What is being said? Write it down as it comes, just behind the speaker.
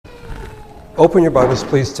Open your Bibles,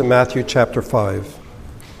 please, to Matthew chapter 5.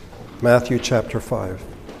 Matthew chapter 5.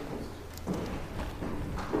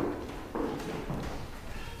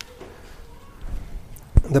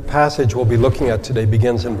 The passage we'll be looking at today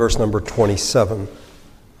begins in verse number 27.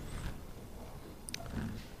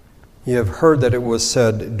 You have heard that it was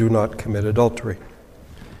said, "Do not commit adultery."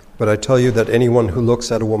 But I tell you that anyone who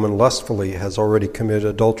looks at a woman lustfully has already committed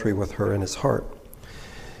adultery with her in his heart.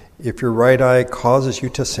 If your right eye causes you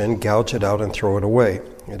to sin, gouge it out and throw it away.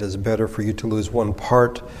 It is better for you to lose one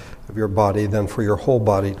part of your body than for your whole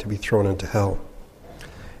body to be thrown into hell.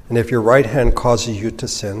 And if your right hand causes you to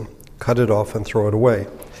sin, cut it off and throw it away.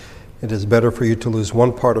 It is better for you to lose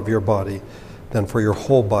one part of your body than for your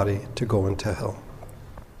whole body to go into hell.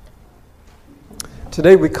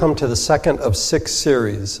 Today we come to the second of 6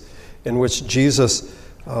 series in which Jesus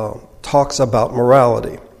talks about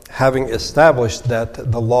morality. Having established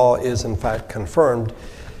that the law is in fact confirmed,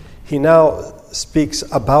 he now speaks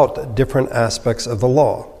about different aspects of the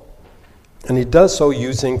law. And he does so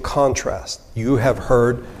using contrast. You have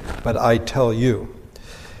heard, but I tell you.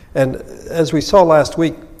 And as we saw last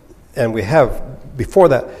week, and we have before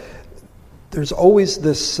that, there's always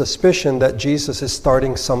this suspicion that Jesus is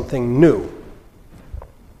starting something new.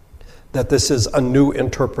 That this is a new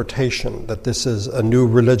interpretation, that this is a new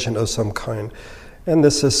religion of some kind. And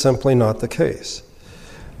this is simply not the case.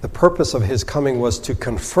 The purpose of his coming was to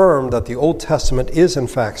confirm that the Old Testament is in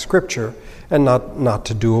fact Scripture and not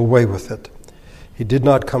to do away with it. He did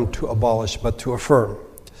not come to abolish but to affirm.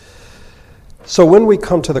 So when we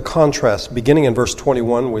come to the contrast, beginning in verse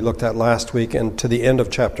 21, we looked at last week, and to the end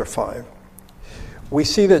of chapter 5, we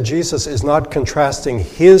see that Jesus is not contrasting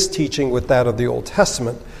his teaching with that of the Old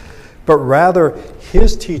Testament, but rather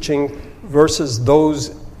his teaching versus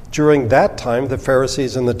those during that time, the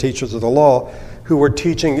Pharisees and the teachers of the law, who were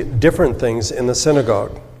teaching different things in the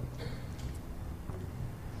synagogue.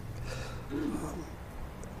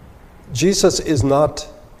 Jesus is not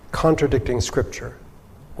contradicting Scripture.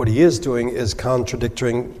 What he is doing is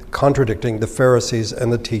contradicting the Pharisees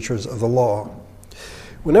and the teachers of the law.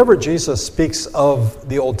 Whenever Jesus speaks of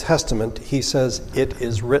the Old Testament, he says, "It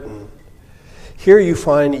is written." Here you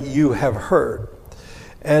find "you have heard."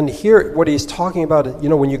 And here what he's talking about,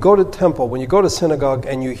 when you go to temple, when you go to synagogue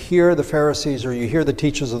and you hear the Pharisees or you hear the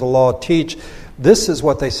teachers of the law teach, this is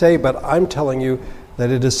what they say, but I'm telling you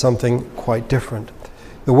that it is something quite different.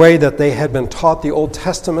 The way that they had been taught the Old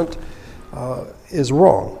Testament is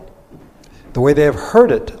wrong. The way they have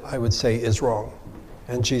heard it, I would say, is wrong.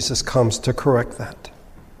 And Jesus comes to correct that.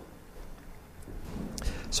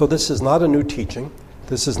 So this is not a new teaching.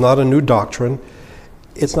 This is not a new doctrine.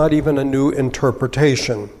 It's not even a new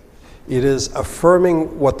interpretation. It is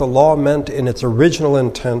affirming what the law meant in its original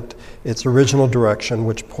intent, its original direction,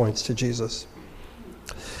 which points to Jesus.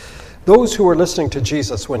 Those who were listening to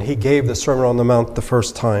Jesus when he gave the Sermon on the Mount the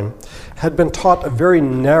first time had been taught a very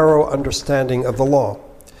narrow understanding of the law.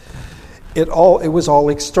 It was all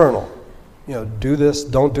external. Do this,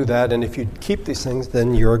 don't do that, and if you keep these things,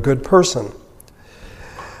 then you're a good person.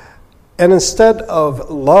 And instead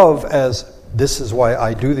of love as this is why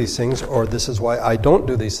I do these things, or this is why I don't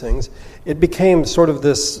do these things, it became sort of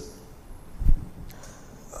this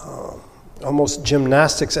almost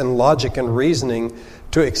gymnastics and logic and reasoning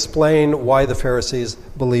to explain why the Pharisees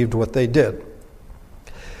believed what they did.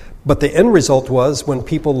 But the end result was when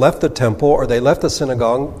people left the temple or they left the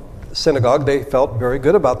synagogue, they felt very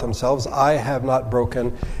good about themselves. I have not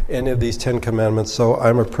broken any of these 10 commandments, so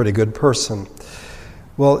I'm a pretty good person.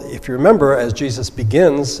 Well, if you remember, as Jesus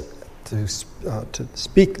begins to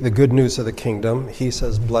speak the good news of the kingdom, he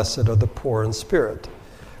says, "Blessed are the poor in spirit."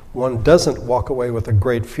 One doesn't walk away with a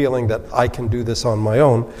great feeling that I can do this on my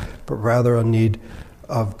own, but rather a need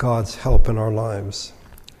of God's help in our lives.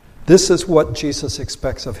 This is what Jesus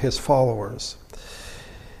expects of his followers.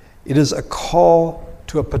 It is a call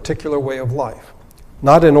to a particular way of life,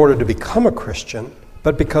 not in order to become a Christian,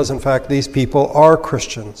 but because, in fact, these people are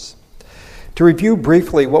Christians. To review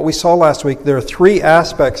briefly what we saw last week, there are 3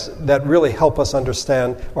 aspects that really help us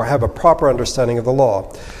understand or have a proper understanding of the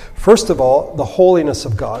law. First of all, the holiness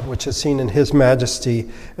of God, which is seen in his majesty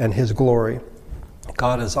and his glory.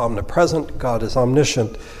 God is omnipresent, God is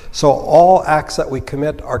omniscient. So all acts that we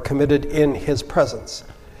commit are committed in his presence.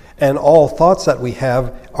 And all thoughts that we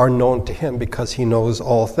have are known to him because he knows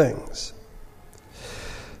all things.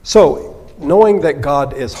 So, knowing that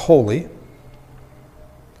God is holy,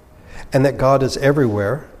 and that God is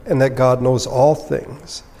everywhere, and that God knows all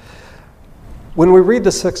things. When we read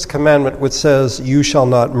the 6th commandment, which says, "You shall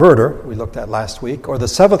not murder," we looked at last week, or the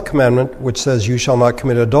 7th commandment, which says, "You shall not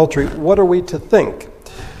commit adultery," what are we to think?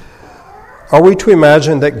 Are we to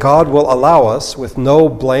imagine that God will allow us, with no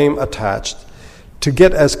blame attached, to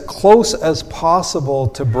get as close as possible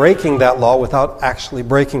to breaking that law without actually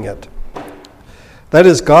breaking it? That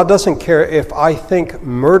is, God doesn't care if I think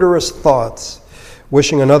murderous thoughts,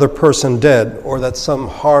 wishing another person dead, or that some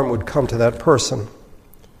harm would come to that person.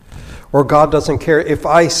 Or God doesn't care if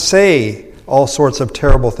I say all sorts of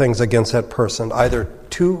terrible things against that person, either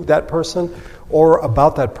to that person or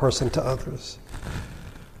about that person to others.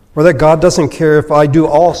 Or that God doesn't care if I do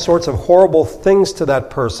all sorts of horrible things to that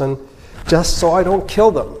person just so I don't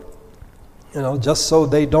kill them, just so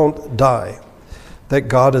they don't die. That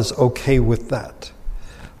God is okay with that.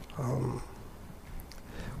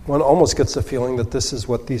 One almost gets the feeling that this is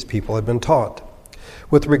what these people have been taught.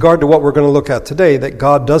 With regard to what we're going to look at today, that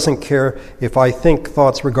God doesn't care if I think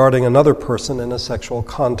thoughts regarding another person in a sexual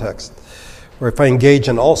context, or if I engage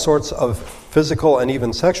in all sorts of physical and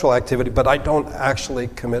even sexual activity, but I don't actually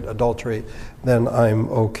commit adultery, then I'm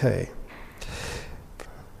okay.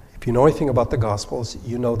 If you know anything about the Gospels,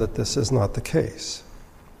 you know that this is not the case.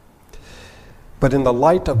 But in the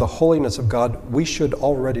light of the holiness of God, we should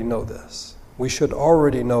already know this. We should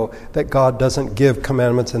already know that God doesn't give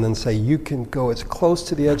commandments and then say, you can go as close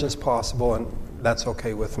to the edge as possible, and that's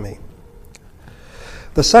okay with me.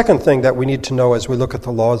 The second thing that we need to know as we look at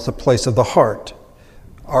the law is the place of the heart,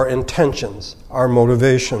 our intentions, our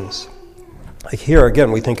motivations. Like here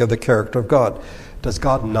again, we think of the character of God. Does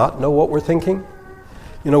God not know what we're thinking?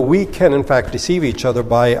 We can in fact deceive each other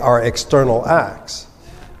by our external acts.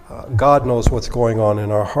 God knows what's going on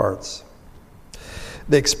in our hearts.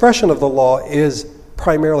 The expression of the law is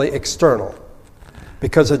primarily external,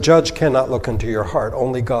 because a judge cannot look into your heart,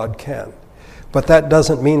 only God can. But that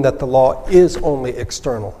doesn't mean that the law is only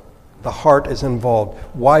external. The heart is involved.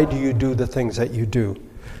 Why do you do the things that you do?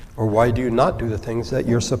 Or why do you not do the things that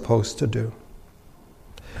you're supposed to do?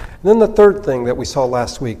 And then the third thing that we saw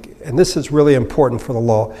last week, and this is really important for the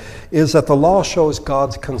law, is that the law shows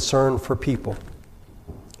God's concern for people.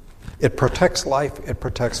 It protects life, it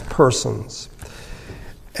protects persons.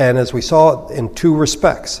 And as we saw in two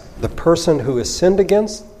respects, the person who is sinned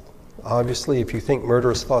against, obviously if you think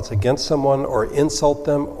murderous thoughts against someone or insult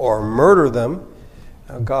them or murder them,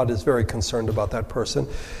 God is very concerned about that person.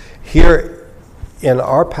 Here in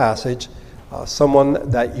our passage, someone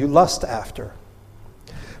that you lust after.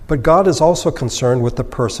 But God is also concerned with the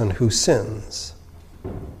person who sins.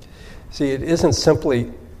 See, it isn't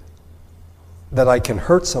simply that I can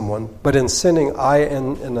hurt someone, but in sinning, I,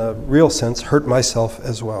 in a real sense, hurt myself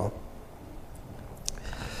as well.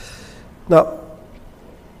 Now,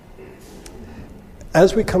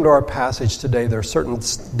 as we come to our passage today, there are certain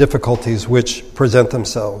difficulties which present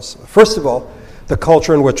themselves. First of all, the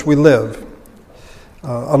culture in which we live.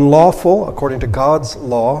 Unlawful, according to God's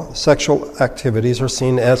law, sexual activities are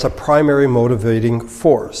seen as a primary motivating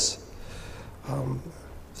force.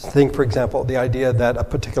 Think, for example, the idea that a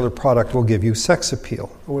particular product will give you sex appeal.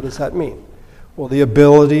 What does that mean? Well, the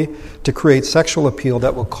ability to create sexual appeal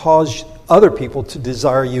that will cause other people to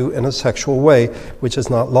desire you in a sexual way, which is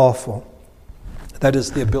not lawful. That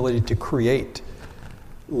is the ability to create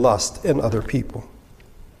lust in other people.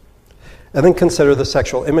 And then consider the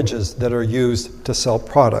sexual images that are used to sell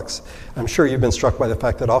products. I'm sure you've been struck by the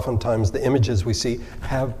fact that oftentimes the images we see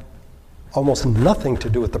have almost nothing to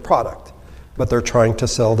do with the product, but they're trying to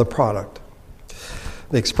sell the product.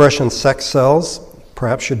 The expression sex sells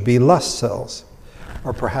perhaps should be lust sells,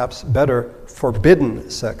 or perhaps better, forbidden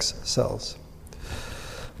sex sells.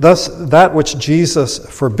 Thus, that which Jesus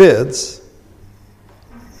forbids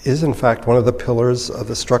is in fact one of the pillars of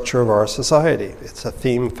the structure of our society. It's a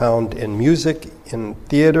theme found in music, in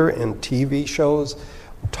theater, in TV shows,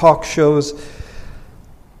 talk shows.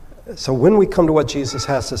 So when we come to what Jesus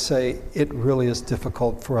has to say, it really is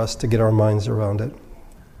difficult for us to get our minds around it.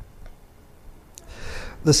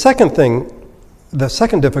 The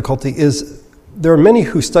second difficulty is there are many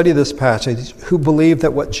who study this passage who believe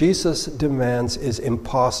that what Jesus demands is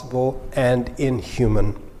impossible and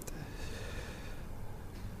inhuman.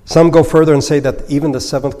 Some go further and say that even the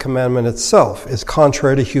seventh commandment itself is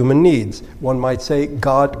contrary to human needs. One might say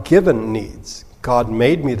God-given needs. God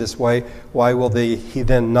made me this way. Why will he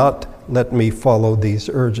then not let me follow these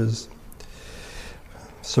urges?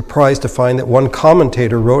 Surprised to find that one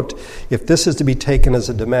commentator wrote, if this is to be taken as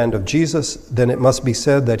a demand of Jesus, then it must be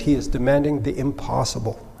said that he is demanding the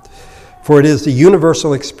impossible. For it is the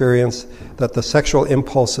universal experience that the sexual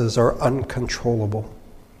impulses are uncontrollable.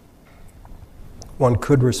 One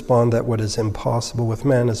could respond that what is impossible with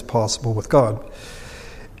man is possible with God.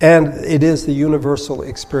 And it is the universal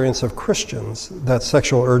experience of Christians that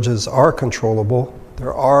sexual urges are controllable.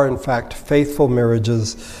 There are, in fact, faithful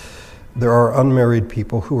marriages there are unmarried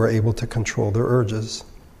people who are able to control their urges.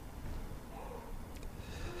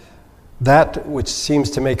 That which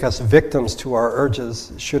seems to make us victims to our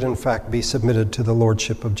urges should in fact be submitted to the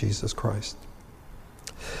lordship of Jesus Christ.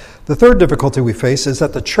 The third difficulty we face is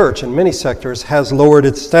that the church in many sectors has lowered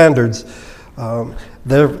its standards,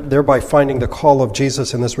 thereby finding the call of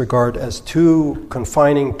Jesus in this regard as too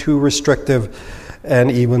confining, too restrictive,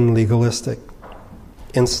 and even legalistic.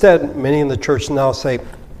 Instead, many in the church now say,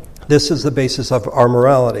 this is the basis of our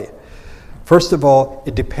morality. First of all,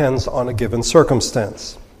 it depends on a given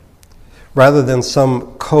circumstance. Rather than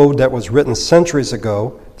some code that was written centuries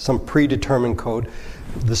ago, some predetermined code,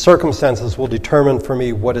 the circumstances will determine for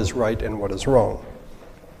me what is right and what is wrong.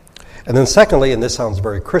 And then secondly, and this sounds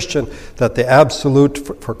very Christian, that the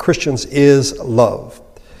absolute for Christians is love.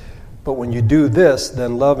 But when you do this,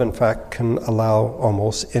 then love, in fact, can allow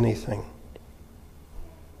almost anything.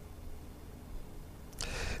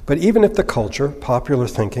 But even if the culture, popular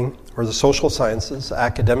thinking, or the social sciences,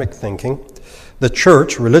 academic thinking, the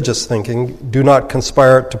church, religious thinking, do not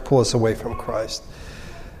conspire to pull us away from Christ,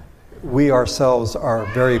 we ourselves are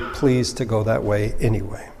very pleased to go that way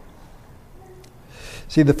anyway.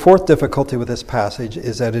 See, the fourth difficulty with this passage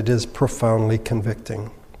is that it is profoundly convicting.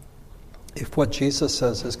 If what Jesus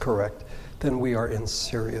says is correct, then we are in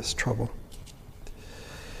serious trouble.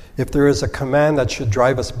 If there is a command that should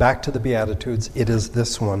drive us back to the Beatitudes, it is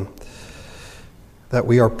this one, that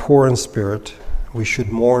we are poor in spirit, we should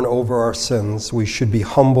mourn over our sins, we should be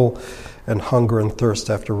humble and hunger and thirst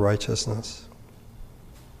after righteousness.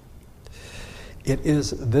 It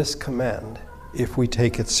is this command, if we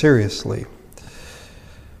take it seriously,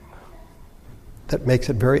 that makes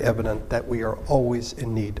it very evident that we are always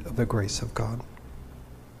in need of the grace of God.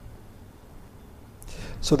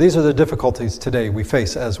 So these are the difficulties today we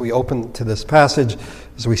face as we open to this passage,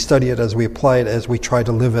 as we study it, as we apply it, as we try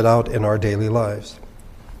to live it out in our daily lives.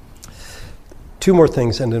 Two more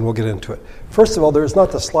things and then we'll get into it. First of all, there is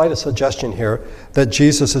not the slightest suggestion here that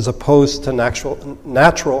Jesus is opposed to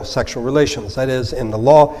natural sexual relations, that is, in the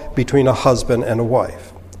law between a husband and a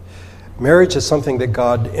wife. Marriage is something that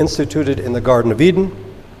God instituted in the Garden of Eden.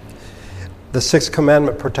 The sixth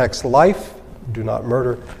commandment protects life, do not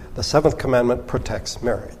murder. The seventh commandment protects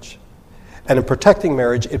marriage. And in protecting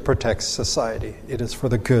marriage, it protects society. It is for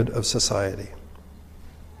the good of society.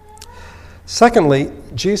 Secondly,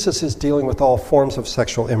 Jesus is dealing with all forms of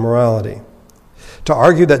sexual immorality. To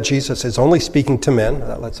argue that Jesus is only speaking to men,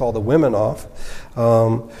 that lets all the women off,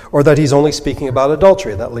 or that he's only speaking about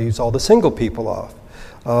adultery, that leaves all the single people off,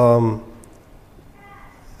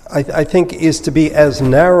 I think is to be as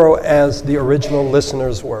narrow as the original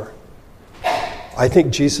listeners were. I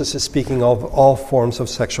think Jesus is speaking of all forms of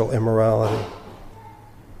sexual immorality.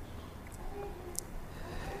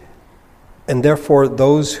 And therefore,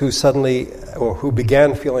 those who who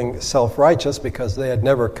began feeling self-righteous because they had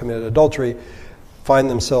never committed adultery, find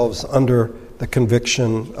themselves under the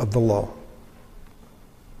conviction of the law.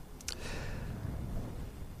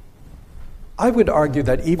 I would argue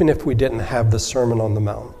that even if we didn't have the Sermon on the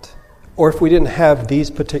Mount, or if we didn't have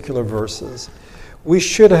these particular verses, we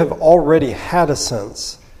should have already had a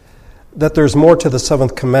sense that there's more to the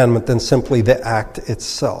seventh commandment than simply the act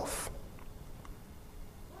itself.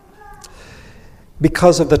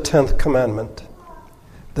 Because of the 10th commandment.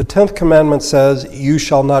 The 10th commandment says, you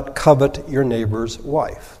shall not covet your neighbor's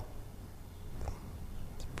wife.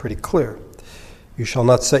 It's pretty clear. You shall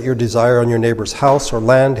not set your desire on your neighbor's house or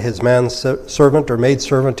land, his manservant or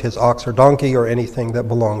maidservant, his ox or donkey, or anything that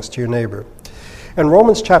belongs to your neighbor. In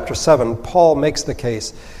Romans chapter 7, Paul makes the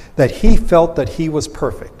case that he felt that he was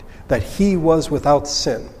perfect, that he was without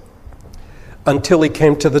sin, until he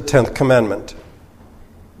came to the 10th commandment.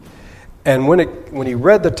 And when he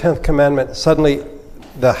read the 10th commandment, suddenly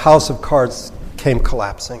the house of cards came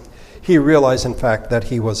collapsing. He realized, in fact, that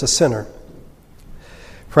he was a sinner.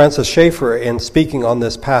 Francis Schaeffer, in speaking on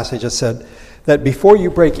this passage, has said that before you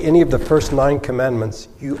break any of the first 9 commandments,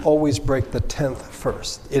 you always break the 10th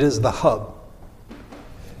first. It is the hub.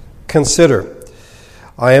 Consider,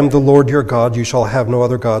 I am the Lord your God, you shall have no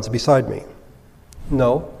other gods beside me.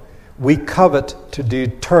 No, we covet to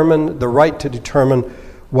determine the right to determine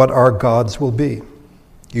what our gods will be.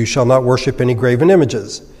 You shall not worship any graven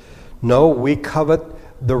images. No, we covet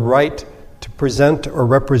the right to present or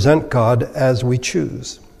represent God as we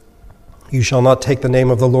choose. You shall not take the name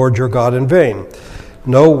of the Lord your God in vain.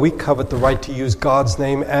 No, we covet the right to use God's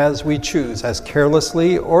name as we choose, as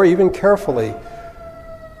carelessly or even carefully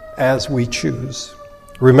as we choose.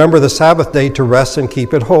 Remember the Sabbath day to rest and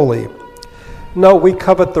keep it holy. No, we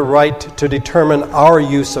covet the right to determine our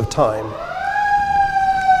use of time.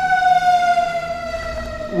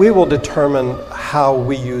 we will determine how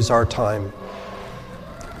we use our time.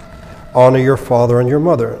 Honor your father and your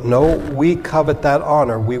mother. No, we covet that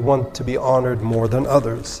honor. We want to be honored more than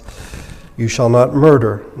others. You shall not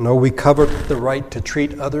murder. No, we covet the right to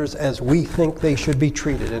treat others as we think they should be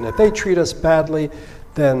treated. And if they treat us badly,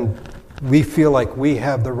 then we feel like we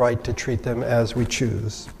have the right to treat them as we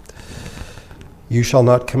choose. You shall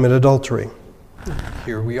not commit adultery.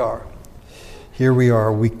 Here we are. Here we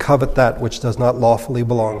are. We covet that which does not lawfully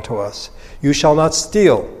belong to us. You shall not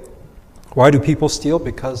steal. Why do people steal?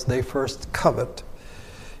 Because they first covet.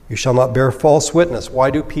 You shall not bear false witness. Why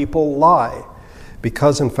do people lie?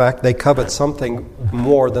 Because, in fact, they covet something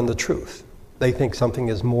more than the truth. They think something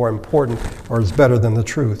is more important or is better than the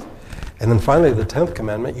truth. And then finally, the 10th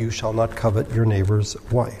commandment, you shall not covet your neighbor's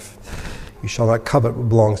wife. You shall not covet what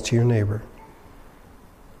belongs to your neighbor.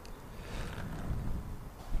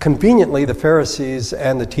 Conveniently, the Pharisees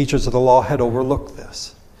and the teachers of the law had overlooked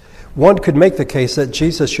this. One could make the case that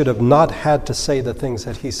Jesus should have not had to say the things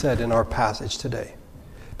that he said in our passage today,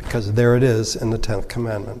 because there it is in the 10th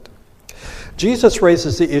commandment. Jesus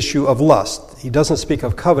raises the issue of lust. He doesn't speak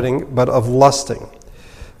of coveting, but of lusting.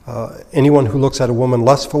 Anyone who looks at a woman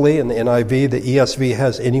lustfully, in the NIV, the ESV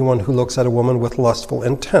has anyone who looks at a woman with lustful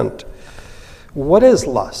intent. What is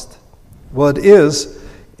lust? Well, it is,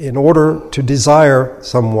 in order to desire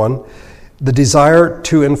someone, the desire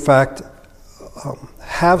to, in fact,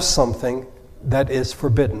 have something that is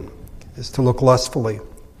forbidden, is to look lustfully.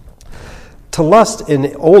 To lust,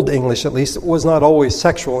 in Old English at least, was not always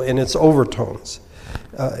sexual in its overtones.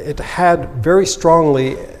 It had very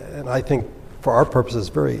strongly, and I think for our purposes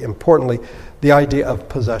very importantly, the idea of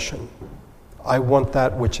possession. I want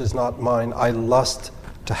that which is not mine. I lust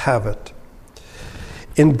to have it.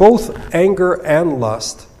 In both anger and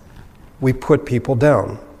lust, we put people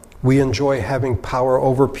down. We enjoy having power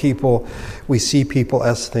over people. We see people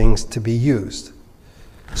as things to be used.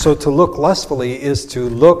 So to look lustfully is to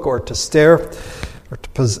look or to stare or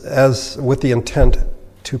as with the intent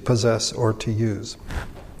to possess or to use.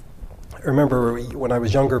 I remember when I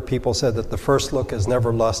was younger, people said that the first look is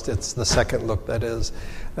never lust, it's the second look that is.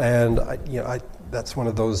 And that's one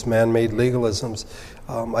of those man-made legalisms.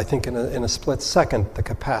 I think in a split second, the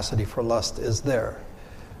capacity for lust is there.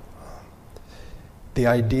 The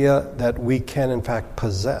idea that we can, in fact,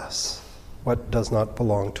 possess what does not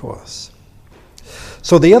belong to us.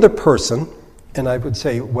 So the other person, and I would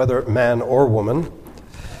say whether man or woman,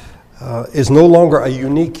 is no longer a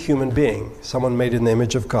unique human being, someone made in the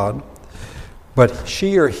image of God, but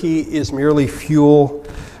she or he is merely fuel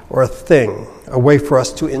or a thing, a way for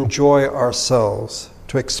us to enjoy ourselves,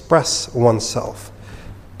 to express oneself,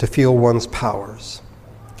 to feel one's powers.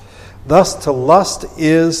 Thus, to lust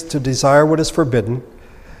is to desire what is forbidden.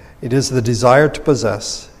 It is the desire to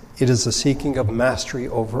possess. It is the seeking of mastery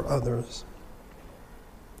over others.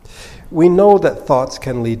 We know that thoughts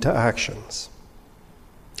can lead to actions.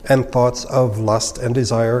 And thoughts of lust and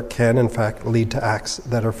desire can, in fact, lead to acts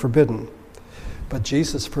that are forbidden. But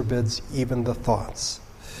Jesus forbids even the thoughts.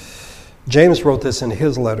 James wrote this in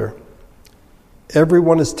his letter.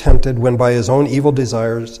 Everyone is tempted when by his own evil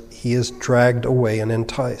desires he is dragged away and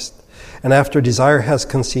enticed. And after desire has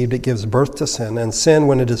conceived, it gives birth to sin. And sin,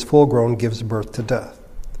 when it is full grown, gives birth to death.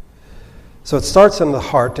 So it starts in the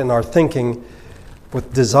heart, in our thinking,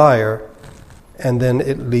 with desire, and then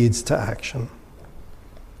it leads to action.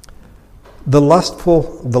 The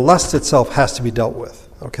lust itself has to be dealt with,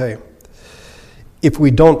 okay? If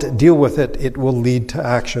we don't deal with it, it will lead to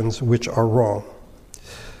actions which are wrong.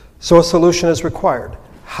 So a solution is required.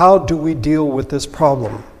 How do we deal with this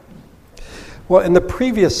problem? Well, in the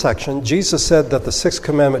previous section, Jesus said that the sixth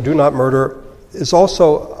commandment, do not murder, is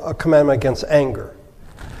also a commandment against anger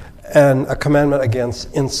and a commandment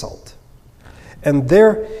against insult. And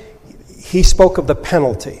there, he spoke of the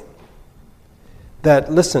penalty.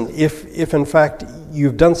 That, listen, if in fact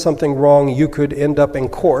you've done something wrong, you could end up in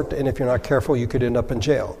court, and if you're not careful, you could end up in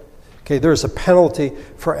jail. Okay, there's a penalty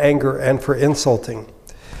for anger and for insulting.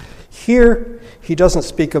 Here, he doesn't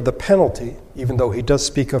speak of the penalty, even though he does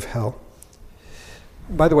speak of hell.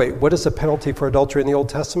 By the way, what is the penalty for adultery in the Old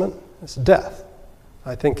Testament? It's death.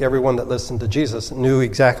 I think everyone that listened to Jesus knew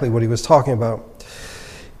exactly what he was talking about.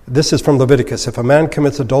 This is from Leviticus. If a man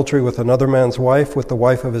commits adultery with another man's wife, with the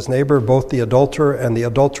wife of his neighbor, both the adulterer and the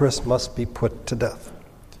adulteress must be put to death.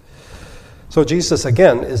 So Jesus,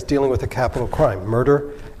 again, is dealing with a capital crime,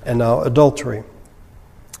 murder and now adultery.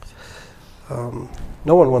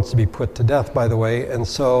 No one wants to be put to death, by the way, and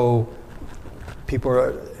so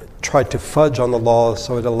people try to fudge on the law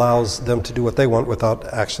so it allows them to do what they want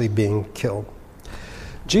without actually being killed.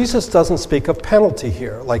 Jesus doesn't speak of penalty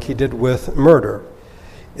here like he did with murder.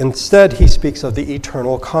 Instead, he speaks of the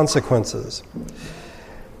eternal consequences.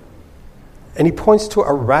 And he points to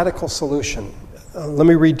a radical solution. Let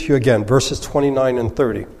me read to you again, verses 29 and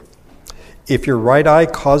 30. If your right eye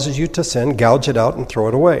causes you to sin, gouge it out and throw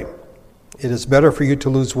it away. It is better for you to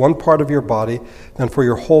lose one part of your body than for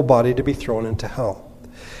your whole body to be thrown into hell.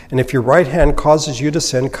 And if your right hand causes you to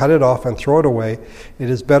sin, cut it off and throw it away. It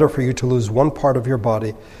is better for you to lose one part of your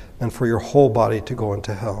body than for your whole body to go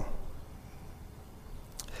into hell.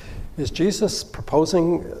 Is Jesus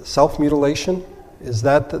proposing self-mutilation? Is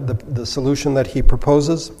that the solution that he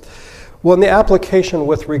proposes? Well, in the application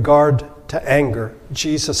with regard to anger,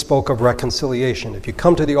 Jesus spoke of reconciliation. If you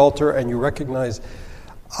come to the altar and you recognize,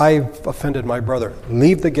 I've offended my brother,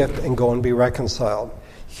 leave the gift and go and be reconciled.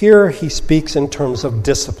 Here he speaks in terms of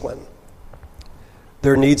discipline.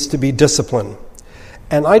 There needs to be discipline.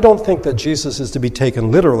 And I don't think that Jesus is to be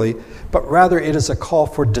taken literally, but rather it is a call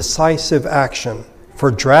for decisive action,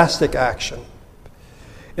 for drastic action.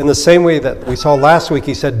 In the same way that we saw last week,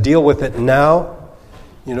 he said, deal with it now.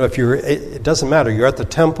 You know, it doesn't matter. You're at the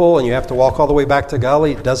temple and you have to walk all the way back to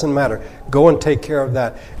Galilee. It doesn't matter. Go and take care of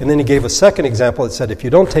that. And then he gave a second example that said, if you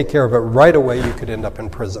don't take care of it right away, you could end up in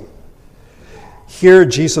prison. Here,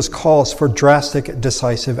 Jesus calls for drastic,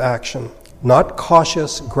 decisive action. Not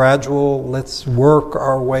cautious, gradual, let's work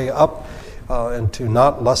our way up into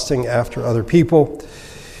not lusting after other people.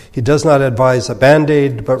 He does not advise a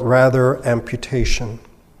Band-Aid, but rather amputation.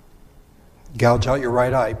 Gouge out your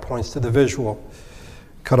right eye, points to the visual.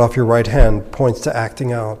 Cut off your right hand, points to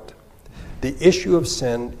acting out. The issue of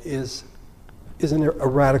sin is a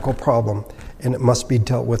radical problem, and it must be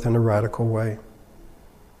dealt with in a radical way.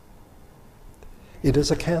 It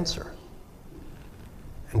is a cancer.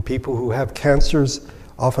 And people who have cancers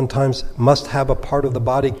oftentimes must have a part of the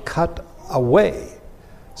body cut away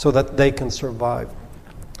so that they can survive.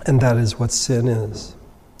 And that is what sin is.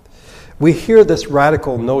 We hear this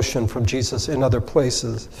radical notion from Jesus in other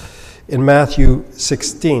places. In Matthew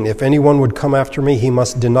 16, if anyone would come after me, he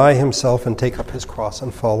must deny himself and take up his cross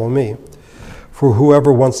and follow me. For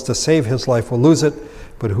whoever wants to save his life will lose it,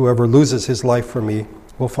 but whoever loses his life for me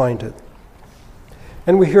will find it.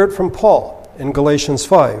 And we hear it from Paul in Galatians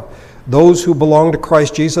 5. Those who belong to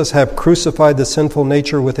Christ Jesus have crucified the sinful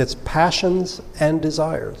nature with its passions and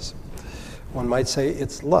desires. One might say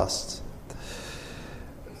its lusts.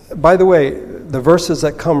 By the way, the verses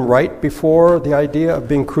that come right before the idea of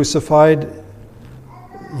being crucified,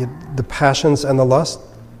 the passions and the lust,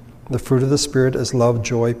 the fruit of the Spirit is love,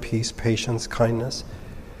 joy, peace, patience, kindness.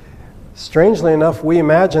 Strangely enough, we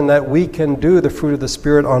imagine that we can do the fruit of the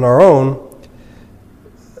Spirit on our own,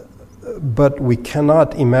 but we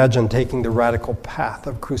cannot imagine taking the radical path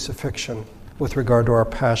of crucifixion with regard to our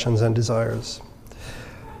passions and desires.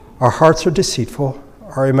 Our hearts are deceitful.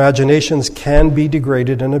 Our imaginations can be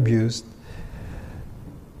degraded and abused.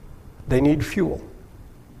 They need fuel.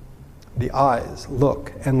 The eyes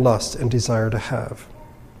look and lust and desire to have.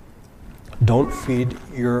 Don't feed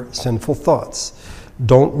your sinful thoughts.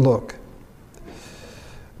 Don't look.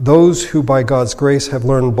 Those who by God's grace have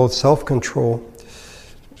learned both self-control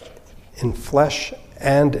in flesh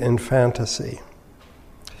and in fantasy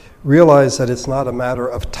realize that it's not a matter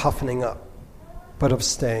of toughening up, but of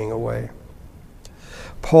staying away.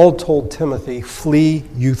 Paul told Timothy, flee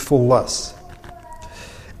youthful lusts.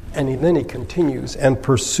 And then he continues, and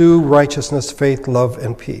pursue righteousness, faith, love,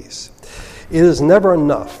 and peace. It is never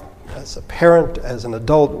enough, as a parent, as an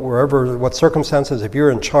adult, wherever, what circumstances, if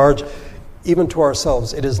you're in charge, even to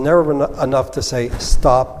ourselves, it is never enough to say,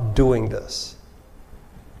 stop doing this.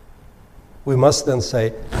 We must then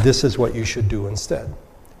say, this is what you should do instead.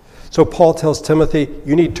 So Paul tells Timothy,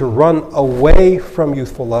 you need to run away from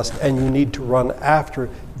youthful lust, and you need to run after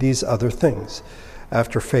these other things,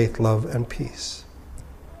 after faith, love, and peace.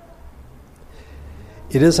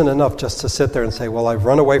 It isn't enough just to sit there and say, well, I've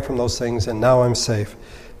run away from those things, and now I'm safe.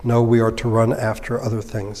 No, we are to run after other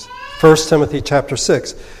things. 1 Timothy chapter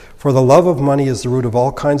 6, for the love of money is the root of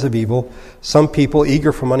all kinds of evil. Some people,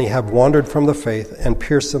 eager for money, have wandered from the faith and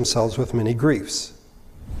pierced themselves with many griefs.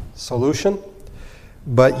 Solution?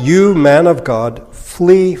 But you, man of God,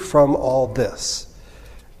 flee from all this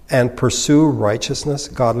and pursue righteousness,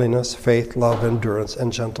 godliness, faith, love, endurance,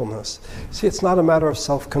 and gentleness. See, it's not a matter of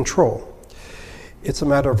self-control. It's a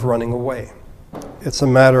matter of running away. It's a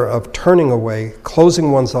matter of turning away,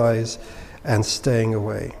 closing one's eyes, and staying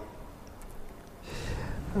away.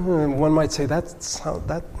 One might say, that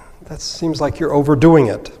seems like you're overdoing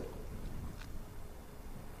it.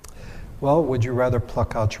 Well, would you rather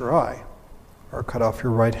pluck out your eye or cut off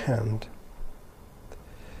your right hand?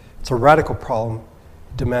 It's a radical problem.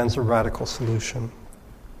 It demands a radical solution.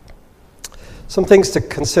 Some things to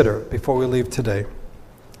consider before we leave today.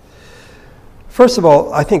 First of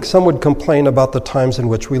all, I think some would complain about the times in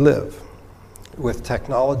which we live. With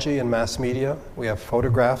technology and mass media, we have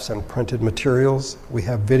photographs and printed materials, we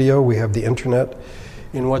have video, we have the internet,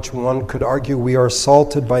 in which one could argue we are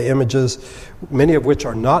assaulted by images, many of which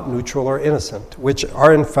are not neutral or innocent, which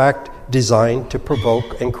are in fact designed to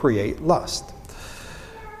provoke and create lust.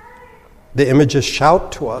 The images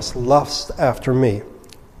shout to us, lust after me,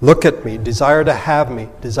 look at me, desire to have me,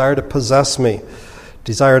 desire to possess me,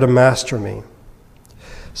 desire to master me.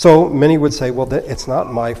 So many would say, well, it's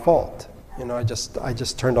not my fault. I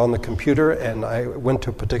just turned on the computer and I went to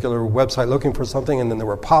a particular website looking for something, and then there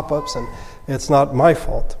were pop-ups, and it's not my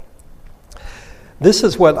fault. This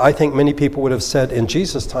is what I think many people would have said in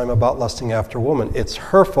Jesus' time about lusting after a woman. It's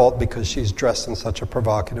her fault because she's dressed in such a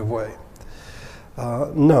provocative way.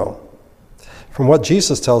 No. From what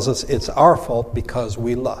Jesus tells us, it's our fault because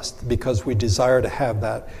we lust, because we desire to have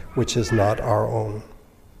that which is not our own.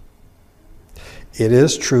 It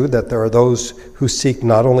is true that there are those who seek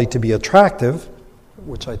not only to be attractive,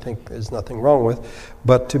 which I think is nothing wrong with,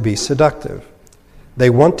 but to be seductive. They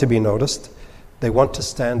want to be noticed, they want to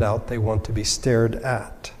stand out, they want to be stared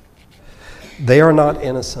at. They are not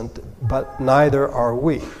innocent, but neither are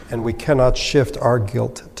we, and we cannot shift our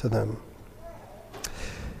guilt to them.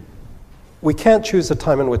 We can't choose the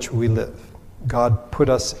time in which we live. God put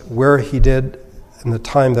us where He did in the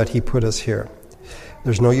time that He put us here.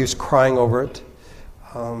 There's no use crying over it.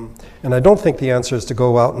 And I don't think the answer is to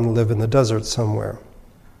go out and live in the desert somewhere.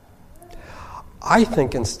 I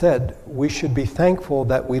think instead we should be thankful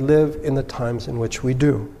that we live in the times in which we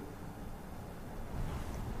do.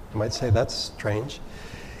 You might say that's strange.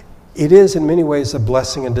 It is in many ways a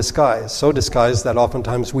blessing in disguise, so disguised that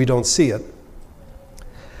oftentimes we don't see it.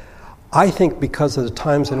 I think because of the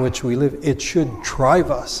times in which we live, it should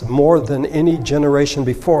drive us more than any generation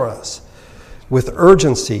before us with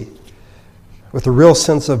urgency, with a real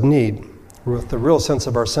sense of need, with the real sense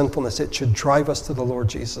of our sinfulness. It should drive us to the Lord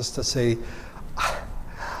Jesus to say,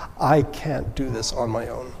 I can't do this on my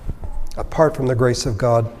own. Apart from the grace of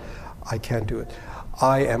God, I can't do it.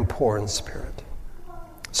 I am poor in spirit.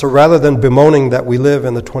 So rather than bemoaning that we live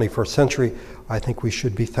in the 21st century, I think we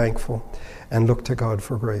should be thankful and look to God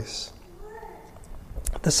for grace.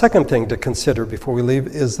 The second thing to consider before we leave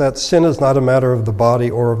is that sin is not a matter of the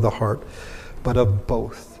body or of the heart, but of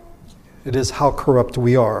both. It is how corrupt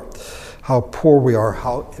we are, how poor we are,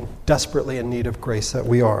 how desperately in need of grace that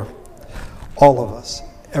we are. All of us,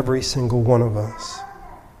 every single one of us.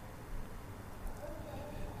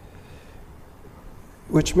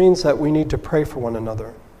 Which means that we need to pray for one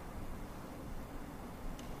another.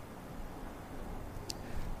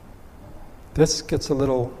 This gets a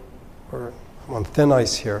little, I'm on thin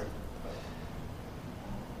ice here.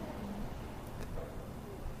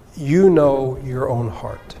 You know your own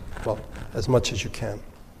heart. Well, as much as you can.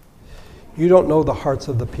 You don't know the hearts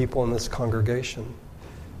of the people in this congregation.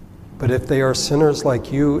 But if they are sinners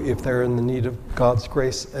like you, if they're in the need of God's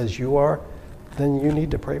grace as you are, then you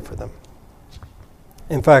need to pray for them.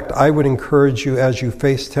 In fact, I would encourage you as you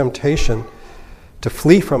face temptation to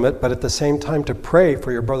flee from it, but at the same time to pray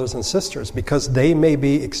for your brothers and sisters, because they may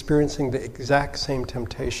be experiencing the exact same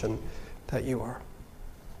temptation that you are.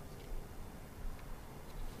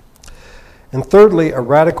 And thirdly, a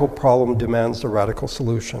radical problem demands a radical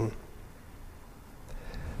solution.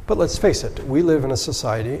 But let's face it, we live in a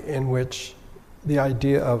society in which the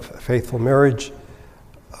idea of faithful marriage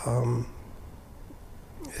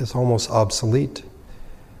is almost obsolete.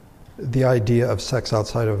 The idea of sex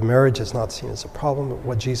outside of marriage is not seen as a problem.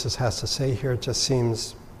 What Jesus has to say here just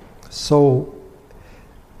seems so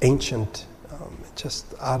ancient,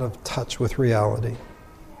 just out of touch with reality.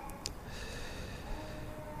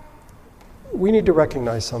 We need to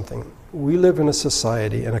recognize something. We live in a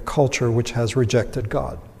society and a culture which has rejected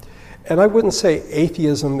God. And I wouldn't say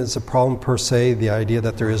atheism is a problem per se, the idea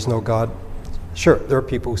that there is no God. Sure, there are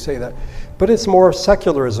people who say that. But it's more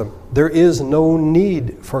secularism. There is no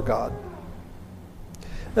need for God.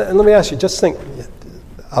 And let me ask you, just think,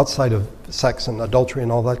 outside of sex and adultery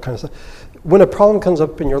and all that kind of stuff, when a problem comes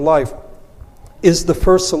up in your life, is the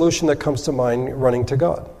first solution that comes to mind running to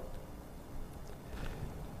God?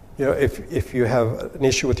 You know, if you have an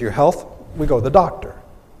issue with your health, we go to the doctor,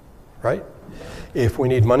 right? If we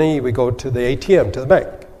need money, we go to the ATM, to the bank.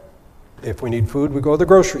 If we need food, we go to the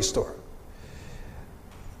grocery store.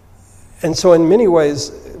 And so in many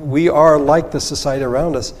ways, we are like the society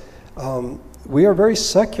around us. We are very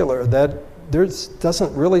secular, that there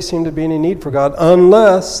doesn't really seem to be any need for God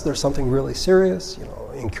unless there's something really serious,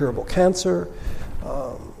 incurable cancer,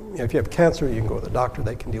 if you have cancer, you can go to the doctor,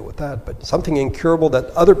 they can deal with that. But something incurable that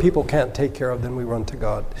other people can't take care of, then we run to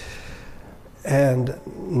God. And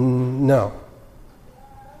no.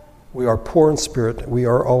 We are poor in spirit. We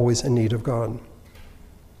are always in need of God.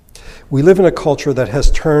 We live in a culture that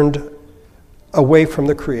has turned away from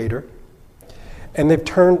the Creator, and they've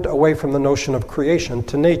turned away from the notion of creation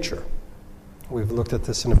to nature. We've looked at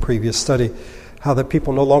this in a previous study, how that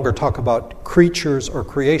people no longer talk about creatures or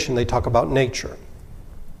creation, they talk about nature.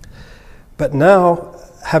 But now,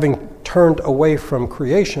 having turned away from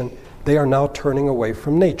creation, they are now turning away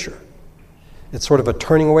from nature. It's sort of a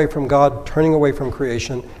turning away from God, turning away from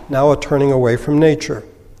creation, now a turning away from nature.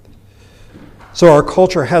 So our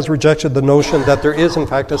culture has rejected the notion that there is, in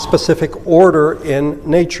fact, a specific order in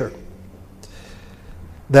nature.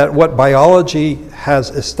 That what biology has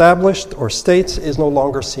established or states is no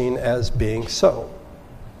longer seen as being so.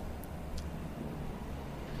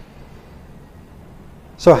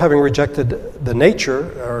 So having rejected the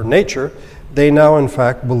nature, they now in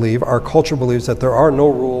fact believe, our culture believes, that there are no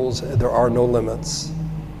rules, there are no limits.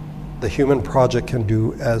 The human project can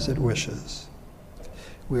do as it wishes.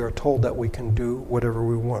 We are told that we can do whatever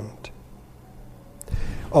we want.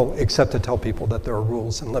 Oh, except to tell people that there are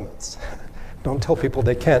rules and limits. Don't tell people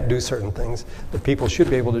they can't do certain things, but people should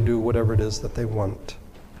be able to do whatever it is that they want.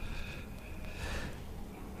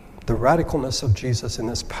 The radicalness of Jesus in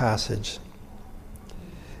this passage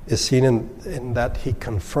is seen in that he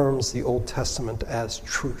confirms the Old Testament as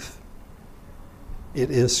truth.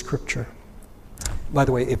 It is Scripture. By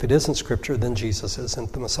the way, if it isn't Scripture, then Jesus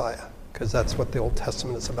isn't the Messiah, because that's what the Old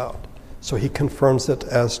Testament is about. So he confirms it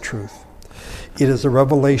as truth. It is a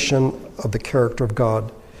revelation of the character of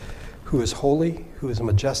God, who is holy, who is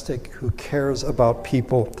majestic, who cares about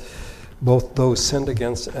people, both those sinned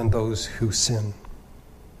against and those who sin.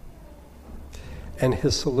 And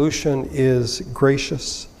his solution is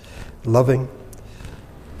gracious, loving,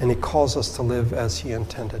 and he calls us to live as he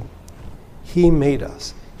intended. He made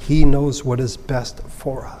us. He knows what is best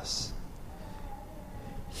for us.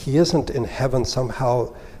 He isn't in heaven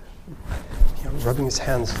somehow rubbing his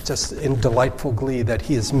hands just in delightful glee that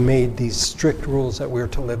he has made these strict rules that we're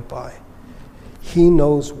to live by. He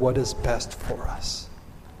knows what is best for us.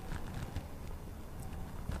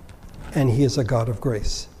 And he is a God of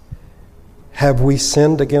grace. Have we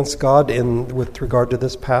sinned against God with regard to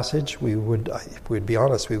this passage? If we'd be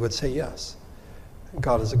honest, we would say yes.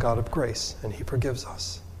 God is a God of grace, and he forgives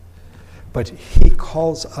us. But he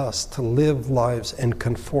calls us to live lives in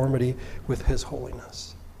conformity with his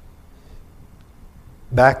holiness.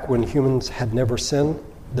 Back when humans had never sinned,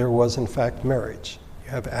 there was in fact marriage.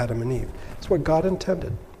 You have Adam and Eve. It's what God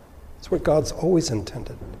intended. It's what God's always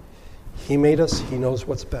intended. He made us. He knows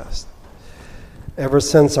what's best. Ever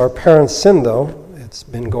since our parents sinned, though, it's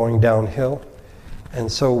been going downhill.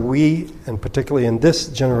 And so we, and particularly in this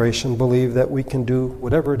generation, believe that we can do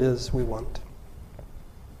whatever it is we want.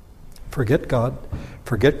 Forget God,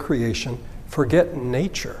 forget creation, forget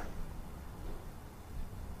nature.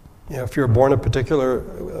 If you're born a particular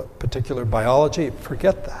biology,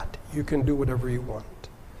 forget that. You can do whatever you want.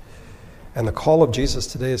 And the call of Jesus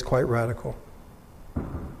today is quite radical.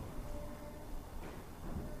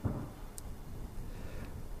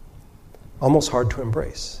 Almost hard to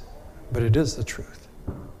embrace, but it is the truth.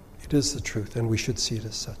 It is the truth, and we should see it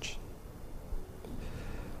as such.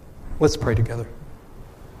 Let's pray together.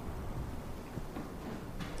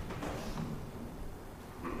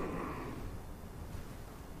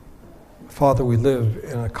 Father, we live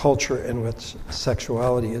in a culture in which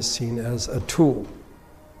sexuality is seen as a tool.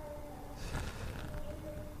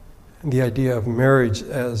 And the idea of marriage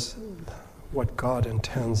as what God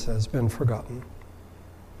intends has been forgotten.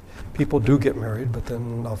 People do get married, but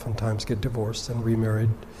then oftentimes get divorced and remarried.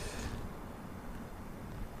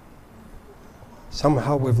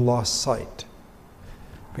 Somehow we've lost sight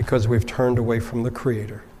because we've turned away from the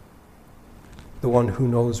Creator, the one who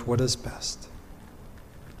knows what is best.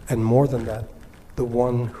 And more than that, the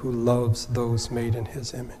one who loves those made in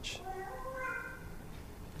his image.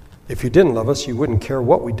 If you didn't love us, you wouldn't care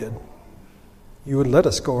what we did. You would let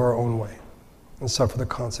us go our own way and suffer the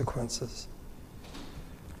consequences.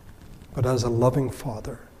 But as a loving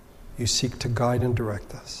Father, you seek to guide and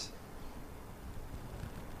direct us.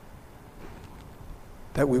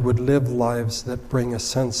 That we would live lives that bring a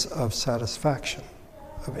sense of satisfaction,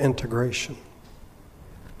 of integration,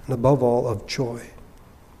 and above all, of joy.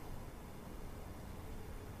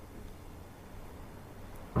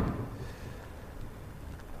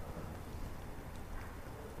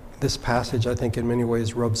 This passage, I think, in many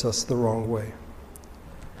ways rubs us the wrong way.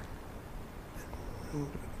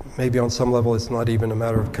 Maybe on some level it's not even a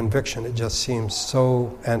matter of conviction. It just seems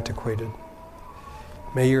so antiquated.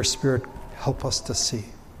 May your Spirit help us to see.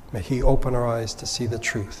 May He open our eyes to see the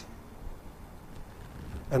truth.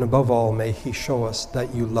 And above all, may He show us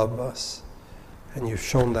that you love us. And you've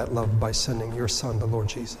shown that love by sending your Son, the Lord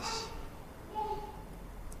Jesus.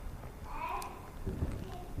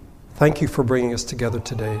 Thank you for bringing us together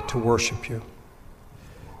today to worship you.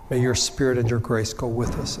 May your Spirit and your grace go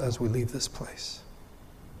with us as we leave this place.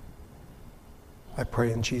 I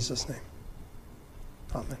pray in Jesus' name.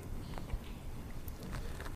 Amen.